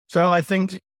So I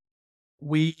think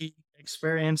we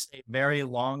experienced a very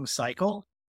long cycle,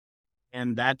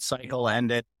 and that cycle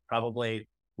ended probably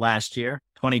last year,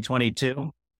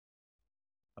 2022,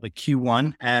 the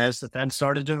Q1, as the Fed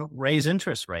started to raise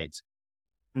interest rates.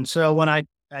 And so when I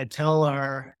tell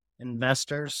our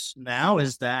investors now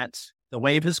is that the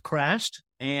wave has crashed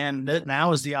and that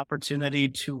now is the opportunity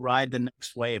to ride the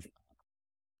next wave.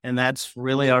 And that's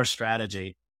really our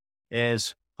strategy,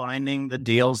 is finding the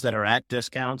deals that are at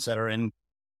discounts, that are in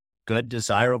good,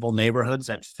 desirable neighborhoods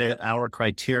that fit our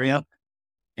criteria,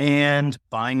 and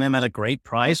buying them at a great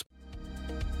price.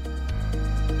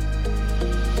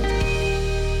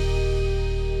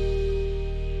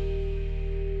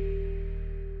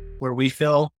 Where we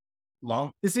feel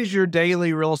long. This is your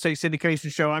daily real estate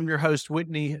syndication show. I'm your host,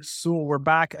 Whitney Sewell. We're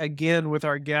back again with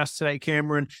our guest today,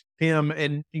 Cameron Pimm,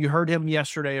 and you heard him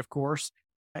yesterday, of course.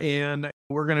 And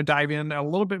we're going to dive in a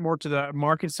little bit more to the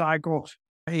market cycle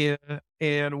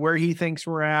and where he thinks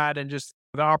we're at, and just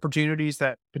the opportunities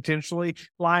that potentially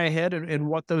lie ahead, and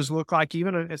what those look like,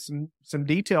 even some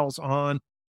details on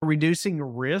reducing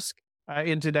risk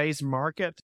in today's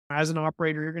market. As an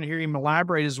operator, you're going to hear him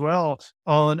elaborate as well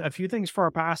on a few things for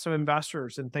our passive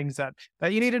investors and things that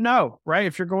you need to know, right?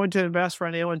 If you're going to invest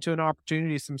right now into an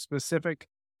opportunity, some specific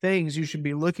things you should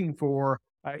be looking for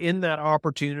in that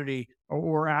opportunity,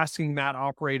 or asking that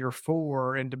operator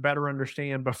for, and to better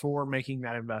understand before making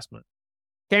that investment.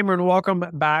 Cameron, welcome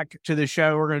back to the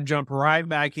show. We're going to jump right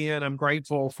back in. I'm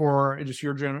grateful for just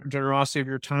your generosity of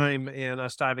your time and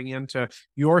us diving into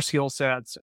your skill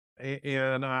sets.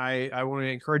 And I want to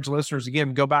encourage listeners,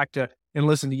 again, go back to and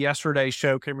listen to yesterday's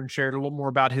show. Cameron shared a little more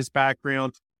about his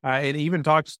background, and even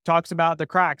talks about the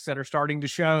cracks that are starting to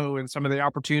show, and some of the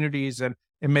opportunities and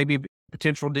maybe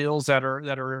potential deals that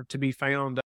are to be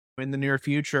found in the near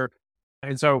future.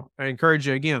 And so I encourage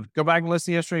you, again, go back and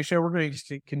listen to yesterday's show. We're going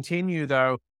to continue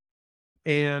though.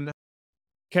 And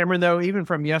Cameron, though, even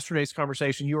from yesterday's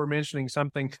conversation, you were mentioning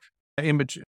something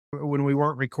when we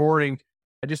weren't recording,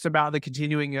 just about the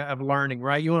continuing of learning,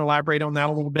 right? You want to elaborate on that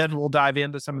a little bit, and we'll dive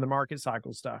into some of the market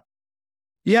cycle stuff.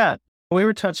 Yeah. We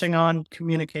were touching on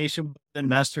communication with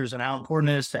investors and how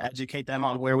important it is to educate them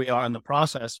on where we are in the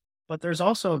process. But there's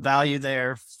also value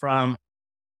there from,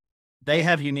 they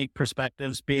have unique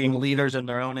perspectives, being leaders in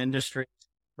their own industry.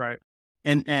 Right.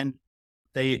 And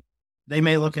they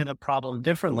may look at a problem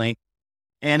differently,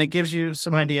 and it gives you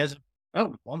some ideas of,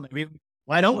 oh, well, maybe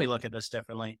why don't we look at this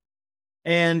differently?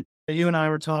 And you and I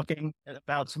were talking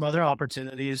about some other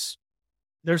opportunities.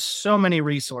 There's so many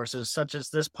resources, such as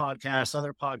this podcast,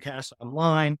 other podcasts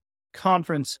online,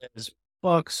 conferences,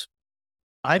 books.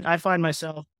 I find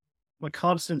myself a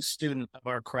constant student of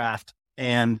our craft.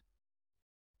 And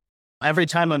every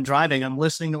time I'm driving, I'm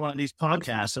listening to one of these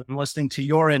podcasts, and I'm listening to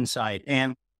your insight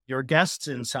and your guest's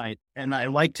insight. And I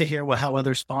like to hear how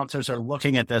other sponsors are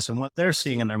looking at this and what they're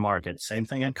seeing in their market. Same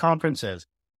thing at conferences.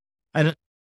 And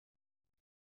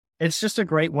it's just a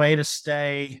great way to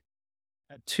stay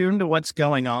attuned to what's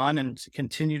going on and to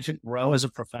continue to grow as a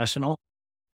professional.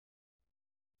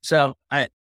 So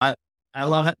I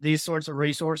love these sorts of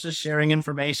resources, sharing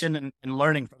information and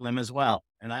learning from them as well.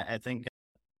 And I think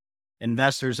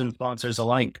investors and sponsors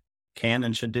alike can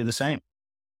and should do the same.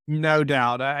 No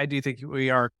doubt. I do think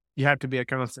you have to be a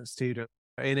constant student.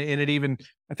 And it even,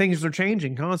 things are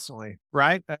changing constantly,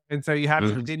 right? And so you have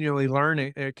to continually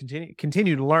learn,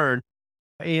 continue to learn.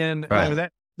 And right.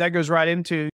 That goes right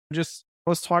into, just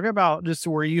let's talk about just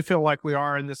where you feel like we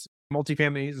are in this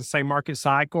multifamily, the same market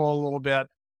cycle a little bit,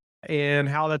 and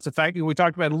how that's affecting. We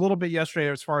talked about it a little bit yesterday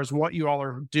as far as what you all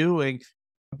are doing,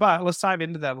 but let's dive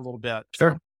into that a little bit.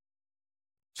 Sure.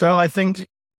 So I think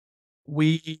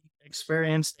we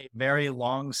experienced a very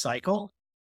long cycle,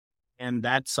 and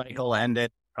that cycle ended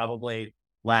probably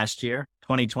last year,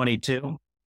 2022.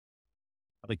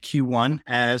 The Q1,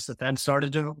 as the Fed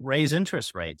started to raise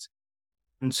interest rates.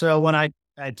 And so when I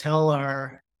tell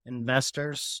our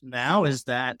investors now is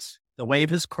that the wave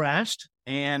has crashed,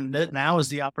 and that now is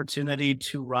the opportunity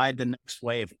to ride the next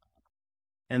wave.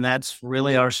 And that's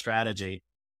really our strategy,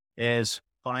 is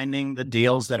finding the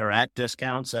deals that are at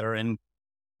discounts, that are in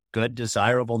good,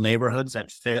 desirable neighborhoods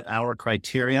that fit our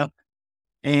criteria,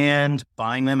 and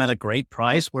buying them at a great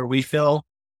price where we feel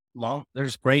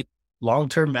there's great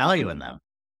long-term value in them.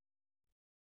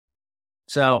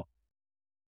 So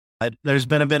there's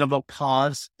been a bit of a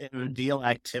pause in deal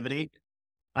activity.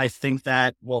 I think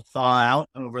that will thaw out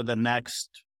over the next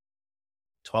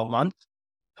 12 months,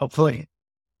 hopefully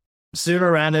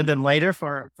sooner rather than later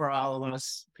for all of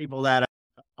us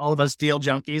all of us deal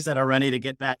junkies that are ready to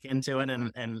get back into it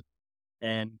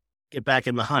and get back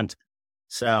in the hunt.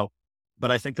 So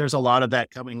But I think there's a lot of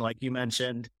that coming, like you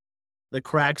mentioned. The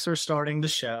cracks are starting to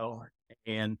show,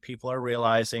 and people are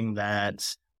realizing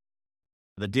that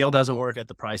the deal doesn't work at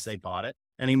the price they bought it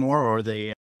anymore,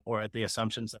 or at the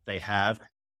assumptions that they have.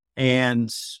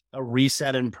 And a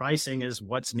reset in pricing is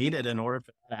what's needed in order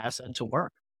for that asset to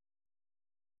work.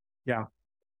 Yeah.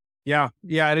 Yeah.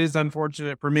 Yeah. It is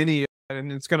unfortunate for many,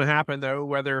 and it's going to happen though,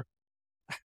 whether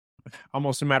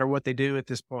almost no matter what they do at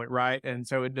this point. Right. And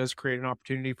so it does create an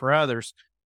opportunity for others.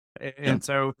 Yeah. And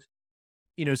so,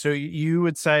 so you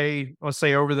would say, let's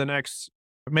say over the next,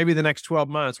 maybe the next 12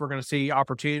 months, we're going to see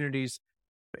opportunities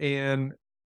in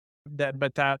that,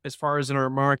 but that as far as in our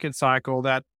market cycle,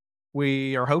 that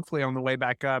we are hopefully on the way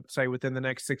back up, say within the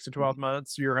next 6 to 12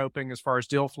 months, you're hoping as far as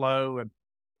deal flow and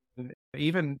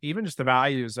even just the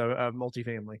values of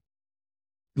multifamily.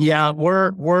 Yeah,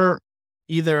 we're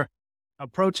either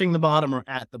approaching the bottom or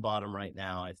at the bottom right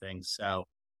now, I think. So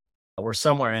we're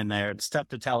somewhere in there. It's tough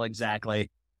to tell exactly,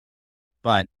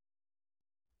 but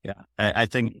yeah, I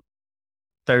think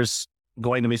there's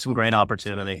going to be some great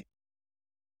opportunity.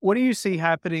 What do you see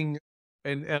happening?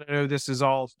 And I know this is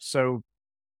all so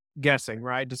guessing,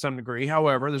 right, to some degree.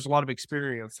 However, there's a lot of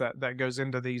experience that goes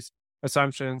into these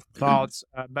assumptions, thoughts,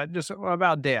 but just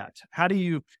about debt. What do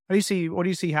you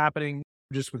see happening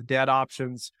just with debt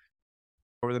options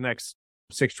over the next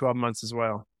 6, 12 months as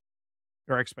well?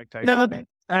 Your expectations? No,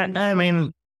 I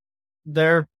mean,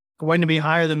 they're going to be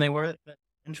higher than they were.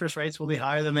 Interest rates will be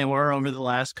higher than they were over the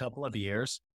last couple of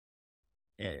years.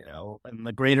 In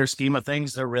the greater scheme of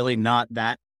things, they're really not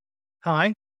that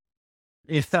high.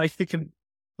 If you can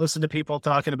listen to people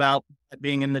talking about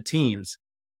being in the teens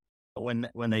when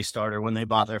they started, when they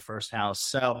bought their first house.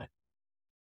 So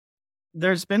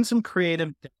there's been some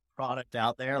creative product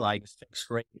out there like fixed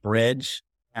rate bridge,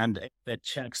 and if it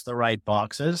checks the right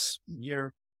boxes,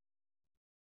 you're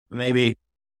maybe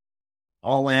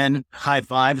all in high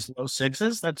fives, low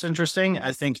sixes. That's interesting.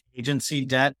 I think agency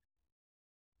debt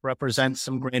represents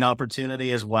some great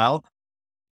opportunity as well.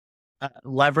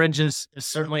 Leverage is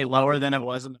certainly lower than it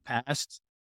was in the past.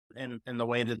 And the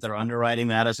way that they're underwriting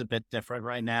that is a bit different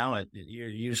right now. You're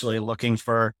usually looking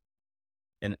for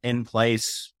an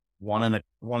in-place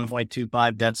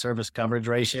 1.25 debt service coverage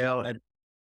ratio. And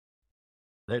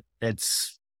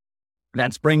that's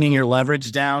bringing your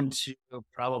leverage down to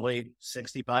probably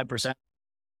 65%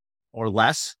 or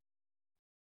less,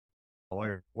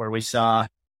 or where we saw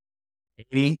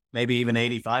 80, maybe even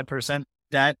 85%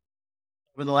 debt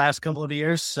over the last couple of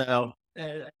years. So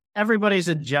everybody's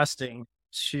adjusting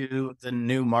to the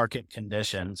new market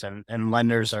conditions, and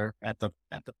lenders are at the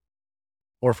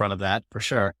forefront of that for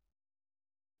sure.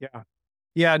 Yeah.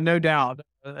 Yeah, no doubt.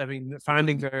 I mean,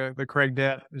 finding the correct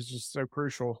debt is just so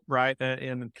crucial, right?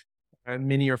 And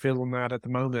many are feeling that at the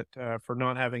moment for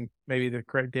not having maybe the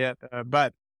correct debt.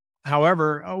 But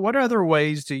however, what other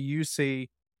ways do you see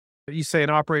that you say an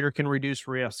operator can reduce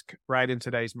risk, right, in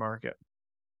today's market?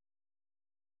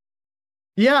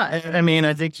 Yeah, I mean,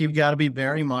 I think you've got to be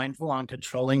very mindful on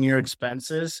controlling your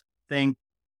expenses. I think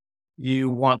you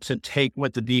want to take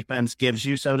what the defense gives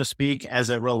you, so to speak, as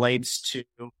it relates to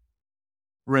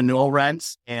renewal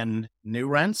rents and new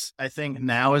rents. I think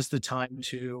now is the time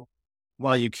to,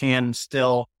 while you can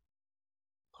still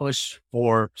push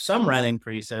for some rent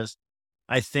increases,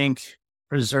 I think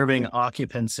preserving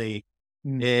occupancy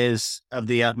is of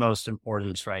the utmost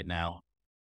importance right now.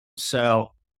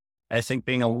 So I think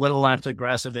being a little less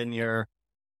aggressive in your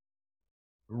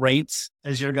rates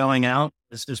as you're going out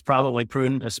is probably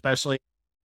prudent, especially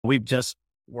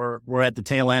we're at the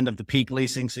tail end of the peak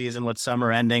leasing season with summer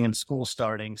ending and school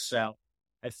starting. So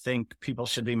I think people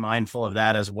should be mindful of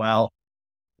that as well.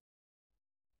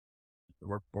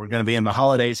 We're going to be in the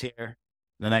holidays here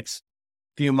the next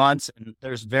few months, and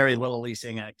there's very little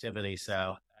leasing activity.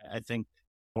 So I think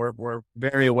we're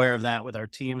very aware of that with our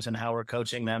teams and how we're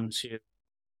coaching them to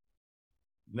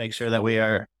make sure that we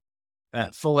are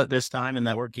full at this time, and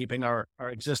that we're keeping our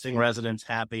existing residents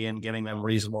happy and giving them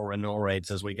reasonable renewal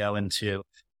rates as we go into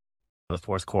the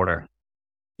fourth quarter.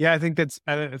 Yeah, I think that's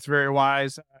very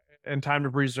wise and time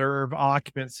to preserve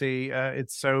occupancy.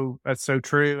 That's so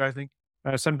true. I think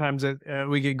sometimes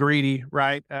we get greedy,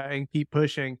 right, and keep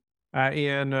pushing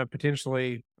and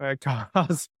potentially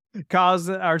cause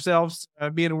ourselves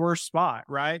be in a worse spot,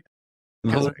 right?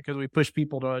 Because we push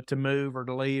people to move or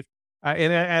to leave.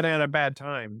 And at a bad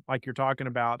time, like you're talking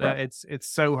about, Right. It's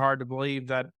so hard to believe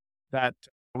that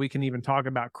we can even talk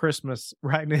about Christmas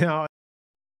right now.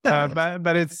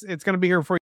 But it's going to be here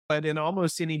for you. But in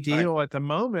almost any deal at the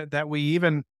moment that we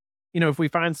even, if we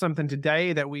find something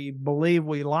today that we believe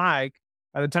we like,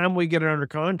 by the time we get it under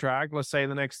contract, let's say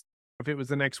the next if it was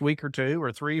the next week or 2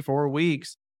 or 3, 4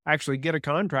 weeks, actually get a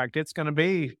contract, it's going to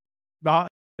be about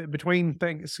between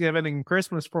Thanksgiving and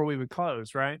Christmas before we would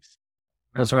close, right?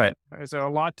 That's right. So a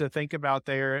lot to think about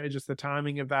there, just the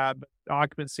timing of that. But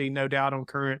occupancy, no doubt, on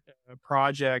current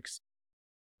projects.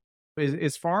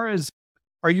 As far as,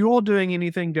 are you all doing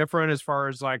anything different as far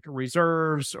as like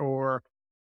reserves or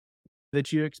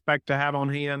that you expect to have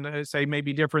on hand, say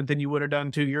maybe different than you would have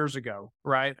done 2 years ago,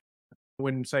 right?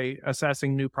 When say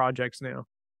assessing new projects now.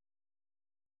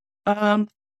 Um,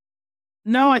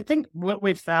 no, I think what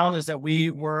we've found is that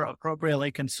we were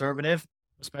appropriately conservative,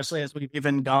 especially as we've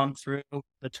even gone through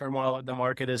the turmoil that the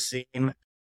market has seen.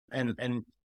 And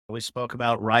we spoke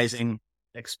about rising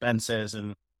expenses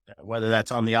and whether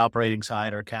that's on the operating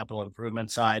side or capital improvement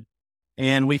side.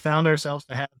 And we found ourselves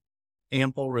to have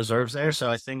ample reserves there. So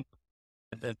I think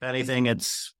if anything,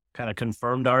 it's kind of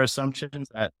confirmed our assumptions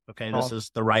that, okay, this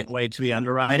is the right way to be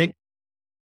underwriting.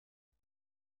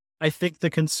 I think the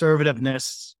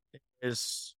conservativeness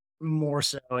is more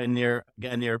so in your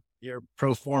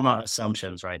pro forma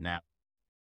assumptions right now,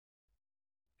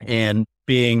 and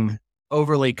being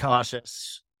overly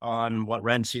cautious on what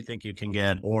rents you think you can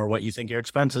get or what you think your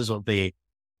expenses will be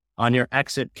on your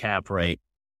exit cap rate.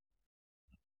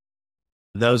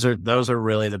 Those are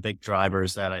really the big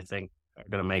drivers that I think are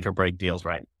going to make or break deals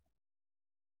right.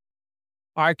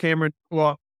 All right, Cameron.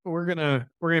 Well, we're gonna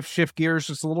shift gears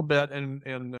just a little bit,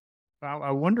 and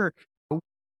I wonder,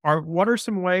 what are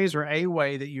some ways or a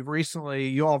way that you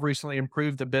all recently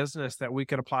improved the business that we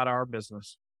could apply to our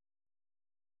business?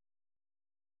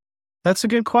 That's a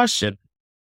good question.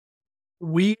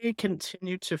 We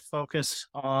continue to focus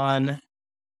on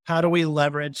how do we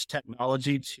leverage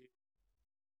technology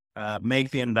to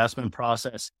make the investment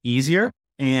process easier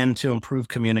and to improve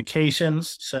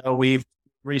communications. So we've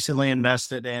recently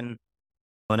invested in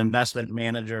an investment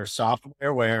manager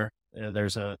software where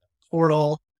there's a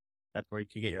portal. That's where you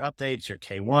can get your updates, your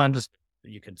K1s.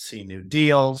 You can see new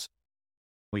deals.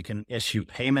 We can issue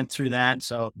payment through that.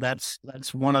 So that's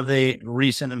one of the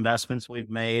recent investments we've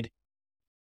made.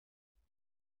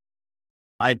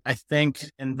 I think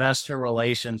investor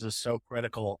relations is so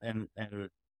critical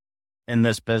in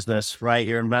this business, right?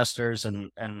 Your investors and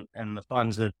the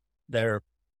funds that they're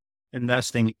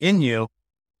investing in you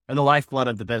are the lifeblood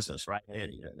of the business, right?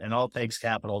 It all takes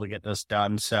capital to get this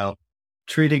done. So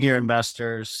treating your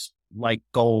investors like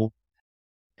gold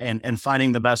and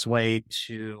finding the best way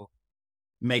to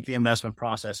make the investment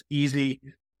process easy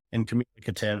and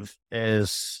communicative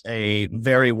is a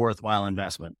very worthwhile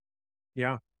investment.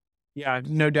 Yeah. Yeah,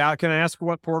 no doubt. Can I ask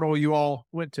what portal you all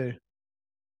went to?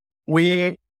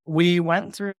 We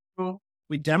went through,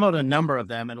 we demoed a number of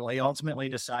them, and we ultimately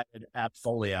decided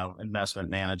Appfolio Investment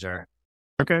Manager.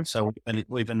 Okay. So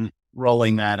we've been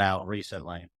rolling that out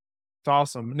recently. It's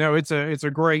awesome. No, it's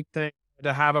a great thing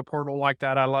to have a portal like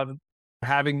that. I love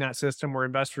having that system where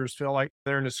investors feel like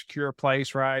they're in a secure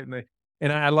place, right?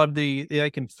 And I love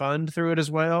they can fund through it as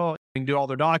well. They can do all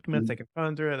their documents. They can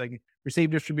fund through it. They can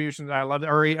receive distributions. I love it.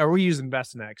 Are we using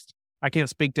InvestNext? I can't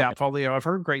speak to Appfolio. I've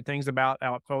heard great things about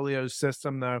Appfolio's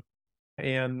system though.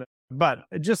 But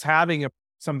just having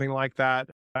something like that,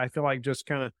 I feel like just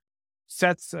kind of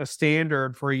sets a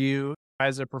standard for you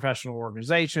as a professional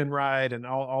organization, right? And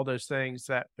all those things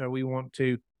that we want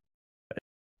to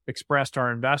express to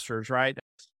our investors, right?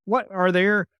 What are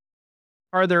there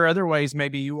other ways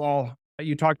maybe you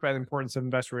talked about the importance of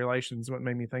investor relations, what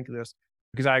made me think of this,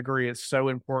 because I agree it's so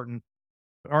important.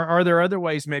 Are there other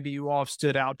ways maybe you all have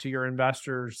stood out to your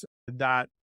investors that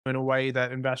in a way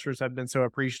that investors have been so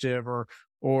appreciative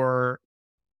or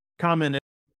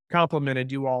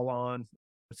complimented you all on?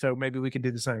 So maybe we could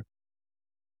do the same.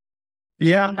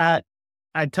 Yeah,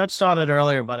 I touched on it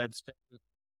earlier, but it's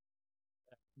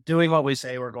doing what we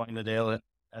say we're going to do,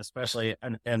 especially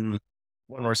in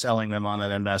when we're selling them on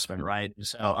an investment, right?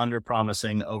 So under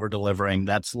promising, over delivering,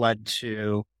 that's led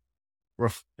to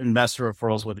investor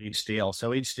referrals with each deal.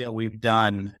 So each deal we've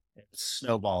done, it's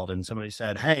snowballed, and somebody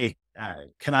said, "Hey,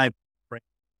 can I bring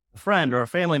a friend or a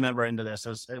family member into this?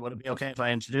 Would it be okay if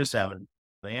I introduce them?" And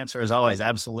the answer is always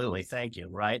absolutely. Thank you.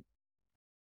 Right.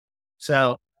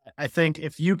 So I think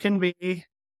if you can be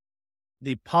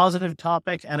the positive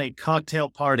topic at a cocktail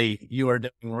party, you are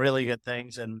doing really good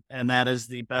things. And that is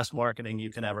the best marketing you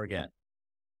can ever get.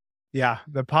 Yeah,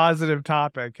 the positive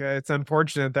topic. It's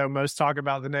unfortunate that most talk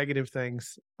about the negative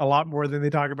things a lot more than they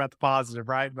talk about the positive,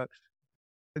 right? But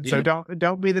so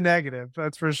don't be the negative.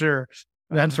 That's for sure.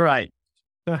 That's right.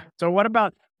 So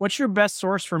what's your best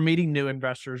source for meeting new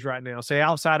investors right now? Say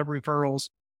outside of referrals,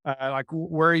 like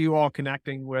where are you all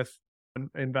connecting with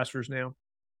investors now?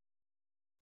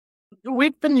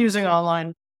 We've been using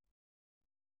online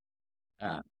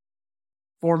uh,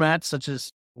 formats, such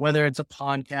as whether it's a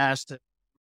podcast,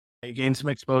 you gain some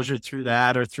exposure through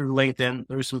that, or through LinkedIn,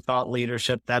 through some thought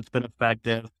leadership. That's been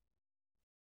effective.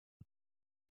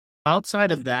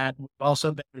 Outside of that, we've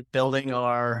also been building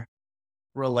our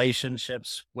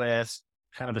relationships with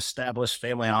kind of established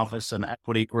family office and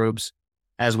equity groups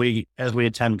as we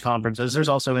attend conferences. There's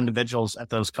also individuals at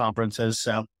those conferences.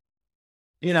 So,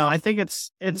 I think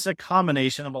it's a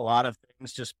combination of a lot of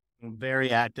things, just being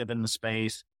very active in the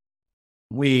space.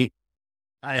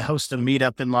 I host a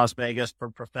meetup in Las Vegas for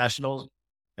professionals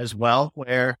as well,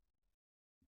 where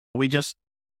we just,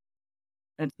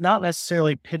 it's not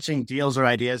necessarily pitching deals or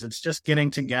ideas. It's just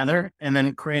getting together and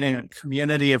then creating a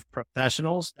community of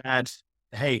professionals that,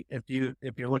 hey, if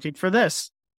you're looking for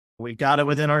this, we got it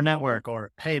within our network,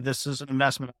 or, hey, this is an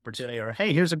investment opportunity, or,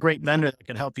 hey, here's a great vendor that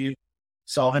can help you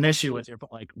solve an issue with your,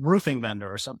 like, roofing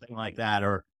vendor or something like that,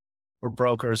 or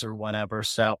brokers or whatever.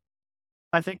 So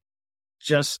I think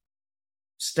just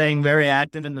staying very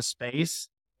active in the space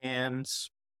and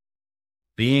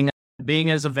being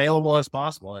as available as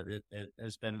possible. It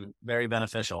has been very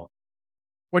beneficial.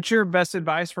 What's your best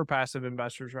advice for passive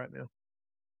investors right now?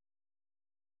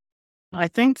 I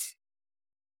think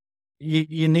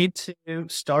you need to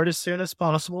start as soon as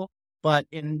possible, but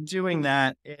in doing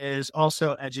that is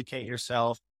also educate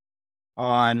yourself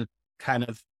on kind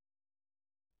of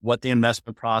what the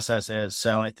investment process is.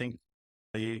 So I think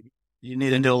you need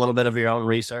to do a little bit of your own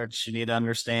research. You need to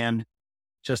understand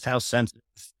just how sensitive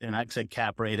an exit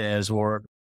cap rate is, or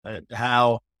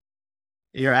how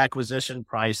your acquisition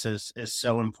price is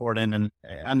so important, and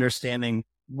understanding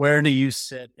where do you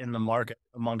sit in the market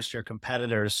amongst your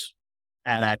competitors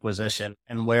at acquisition,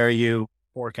 and where are you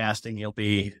forecasting you'll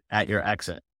be at your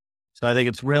exit. So I think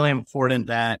it's really important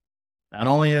that not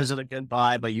only is it a good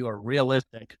buy, but you are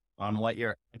realistic on what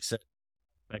your exit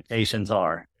expectations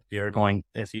are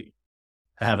if you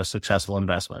have a successful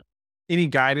investment. Any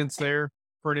guidance there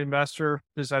for an investor,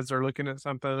 just as they're looking at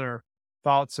something, or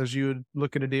thoughts as you would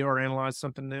look at a deal or analyze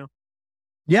something new?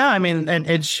 Yeah, I mean, and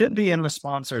it should be in the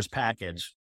sponsor's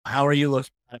package. How are you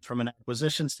looking at it from an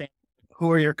acquisition standpoint?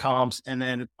 Who are your comps? And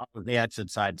then on the exit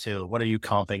side too, what are you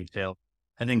comping to?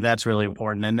 I think that's really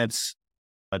important. And it's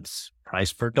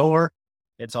price per door.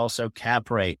 It's also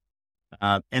cap rate.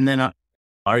 And then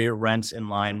are your rents in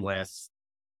line with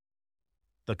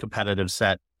the competitive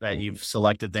set that you've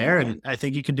selected there? And I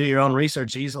think you can do your own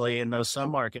research easily in those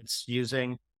submarkets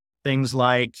using things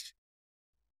like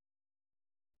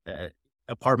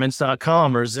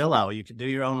apartments.com or Zillow. You can do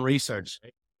your own research.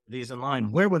 These in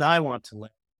line. Where would I want to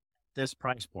live at this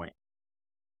price point?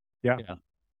 Yeah.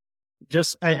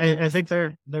 Just, I think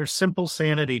they're simple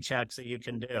sanity checks that you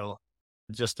can do,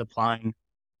 just applying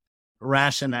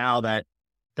rationale that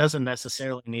doesn't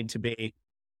necessarily need to be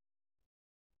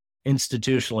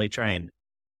institutionally trained.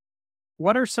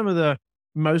 What are some of the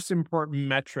most important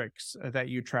metrics that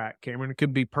you track, Cameron? It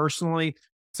could be personally,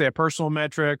 say a personal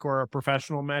metric or a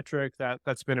professional metric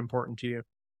that's been important to you.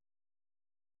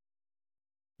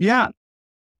 Yeah,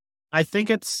 I think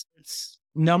it's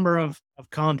number of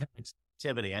contact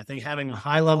activity. I think having a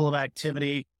high level of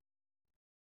activity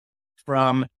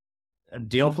from a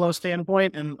deal flow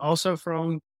standpoint, and also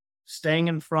from staying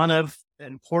in front of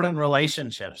important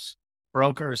relationships,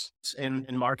 brokers in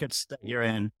markets that you're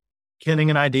in,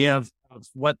 getting an idea of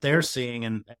what they're seeing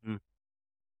and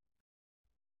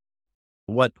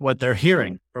what they're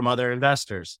hearing from other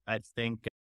investors. I think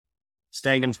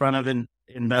staying in front of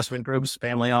investment groups,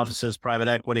 family offices, private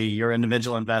equity, your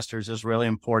individual investors is really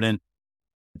important.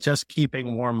 Just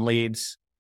keeping warm leads,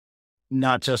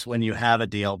 not just when you have a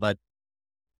deal, but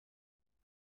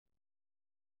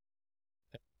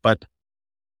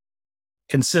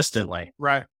consistently.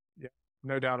 Right. Yeah.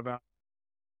 No doubt about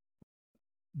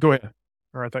it. Go ahead.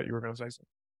 Or I thought you were going to say something.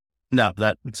 No,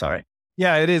 sorry.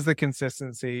 Yeah, it is the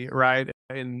consistency, right?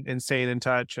 In staying in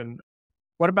touch. And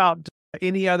what about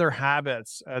any other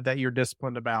habits that you're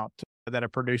disciplined about that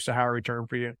have produced a higher return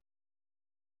for you?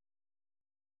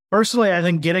 Personally, I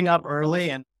think getting up early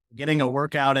and getting a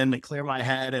workout in to clear my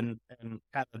head, and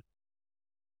kind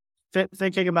of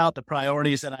thinking about the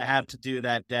priorities that I have to do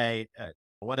that day.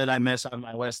 What did I miss on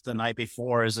my list the night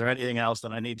before? Is there anything else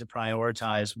that I need to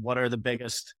prioritize? What are the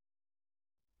biggest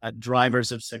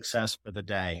drivers of success for the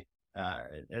day?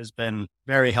 It has been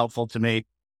very helpful to me.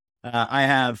 I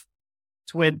have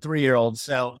twin 3-year-olds,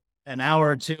 so an hour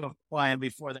or two of quiet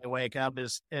before they wake up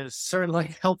is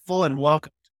certainly helpful and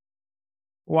welcome.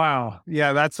 Wow.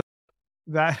 Yeah,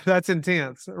 that's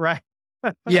intense, right?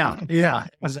 Yeah,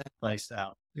 exactly.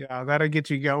 So yeah, that'll get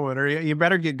you going, or you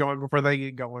better get going before they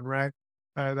get going, right?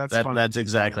 That's fun. That's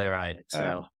exactly right.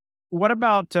 So What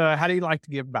about how do you like to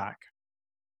give back?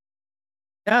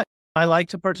 Yeah, I like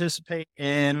to participate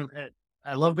in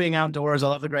I love being outdoors. I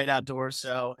love the great outdoors.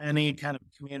 So any kind of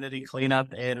community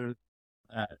cleanup and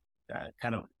uh,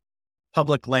 kind of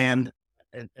public land,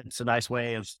 it's a nice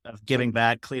way of giving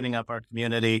back, cleaning up our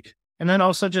community, and then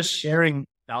also just sharing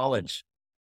knowledge.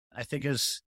 I think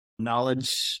is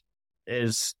knowledge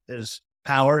is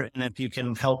power, and if you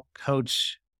can help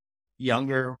coach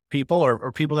younger people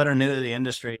or people that are new to the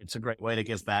industry, it's a great way to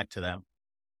give back to them.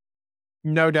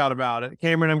 No doubt about it.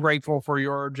 Cameron, I'm grateful for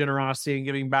your generosity and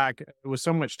giving back with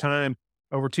so much time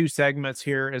over 2 segments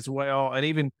here as well. And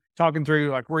even talking through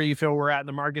like where you feel we're at in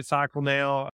the market cycle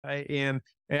now. And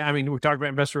I mean, we talked about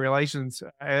investor relations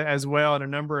as well in a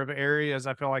number of areas.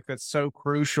 I feel like that's so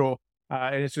crucial.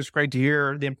 And it's just great to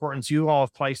hear the importance you all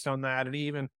have placed on that. And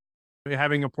even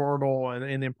having a portal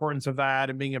and the importance of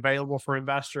that and being available for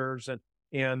investors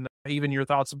and even your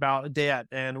thoughts about debt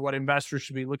and what investors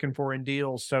should be looking for in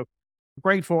deals. So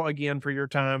grateful again for your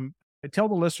time. Tell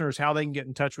the listeners how they can get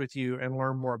in touch with you and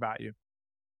learn more about you.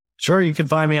 Sure, you can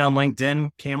find me on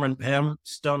LinkedIn, Cameron Pimm,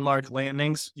 Stonemark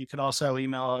Landings. You can also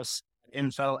email us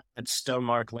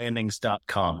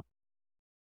info@stonemarklandings.com.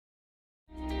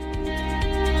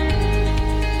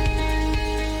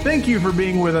 Thank you for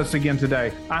being with us again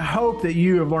today. I hope that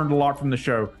you have learned a lot from the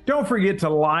show. Don't forget to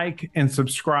like and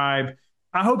subscribe.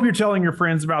 I hope you're telling your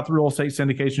friends about the Real Estate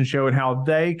Syndication Show and how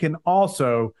they can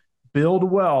also build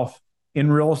wealth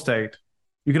in real estate.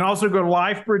 You can also go to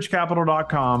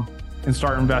lifebridgecapital.com and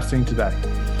start investing today.